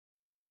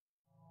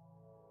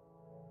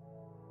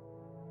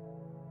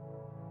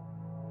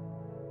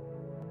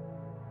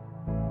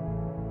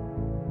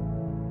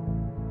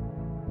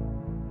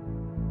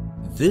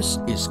This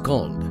is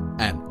called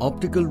an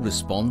optical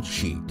response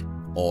sheet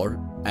or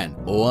an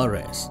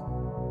ORS.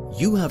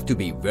 You have to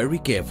be very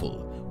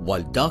careful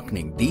while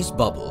darkening these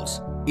bubbles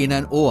in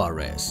an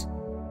ORS.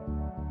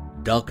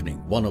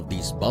 Darkening one of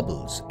these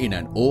bubbles in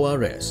an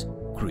ORS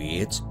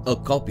creates a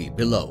copy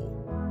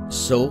below.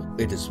 So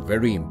it is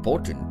very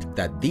important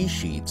that these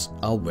sheets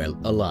are well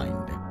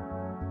aligned.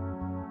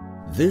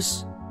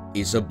 This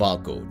is a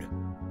barcode.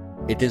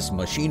 It is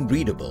machine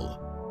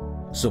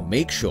readable, so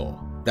make sure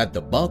that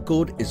the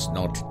barcode is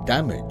not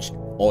damaged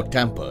or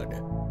tampered.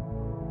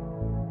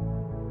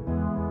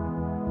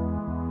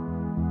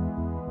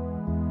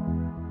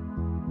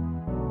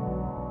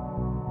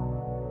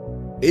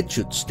 It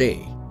should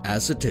stay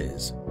as it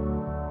is.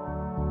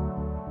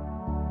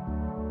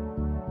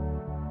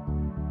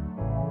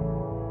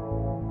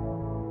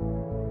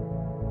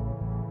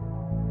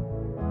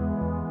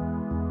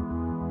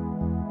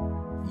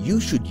 You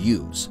should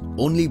use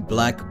only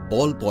black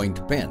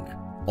ballpoint pen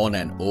on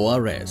an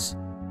ORS.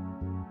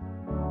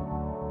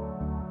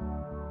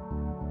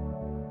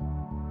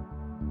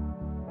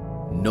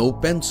 No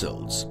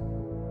pencils.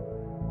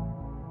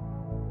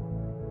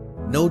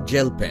 No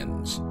gel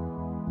pens.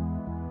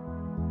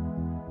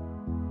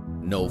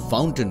 No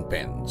fountain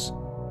pens.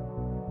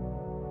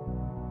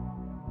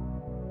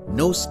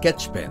 No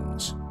sketch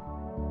pens.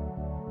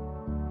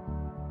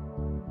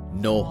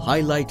 No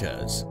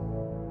highlighters.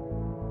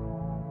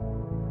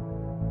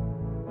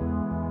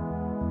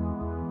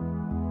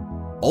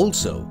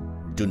 Also,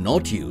 do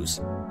not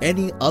use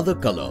any other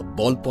color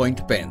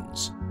ballpoint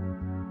pens.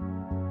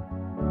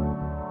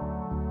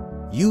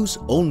 Use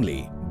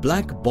only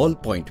black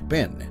ballpoint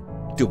pen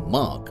to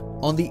mark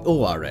on the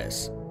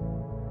ORS.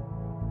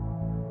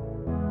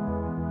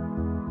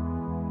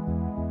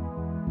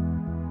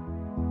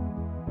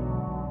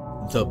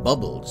 The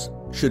bubbles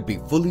should be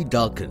fully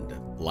darkened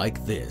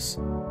like this.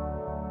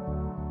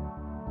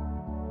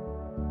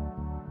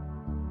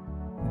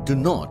 Do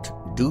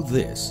not do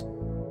this.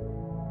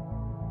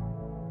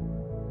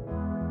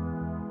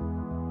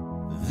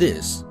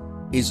 This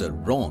is a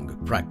wrong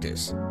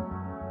practice.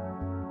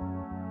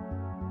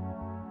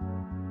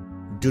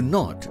 Do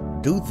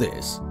not do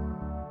this.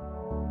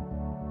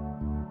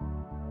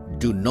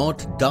 Do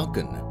not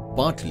darken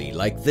partly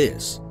like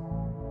this.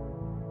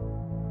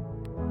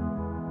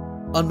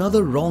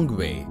 Another wrong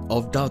way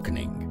of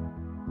darkening.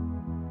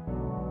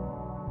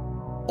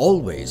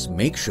 Always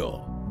make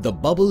sure the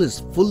bubble is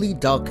fully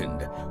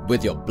darkened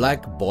with your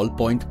black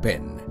ballpoint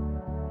pen.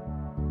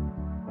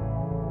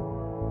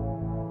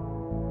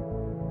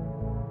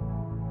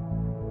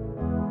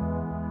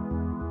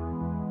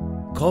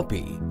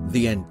 Copy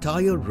the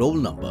entire roll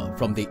number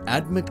from the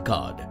admit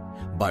card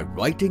by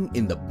writing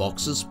in the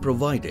boxes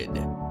provided.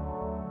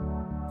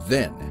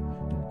 Then,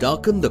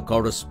 darken the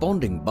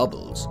corresponding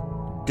bubbles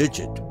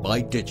digit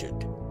by digit.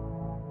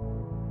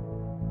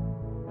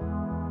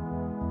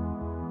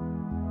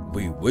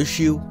 We wish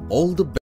you all the best.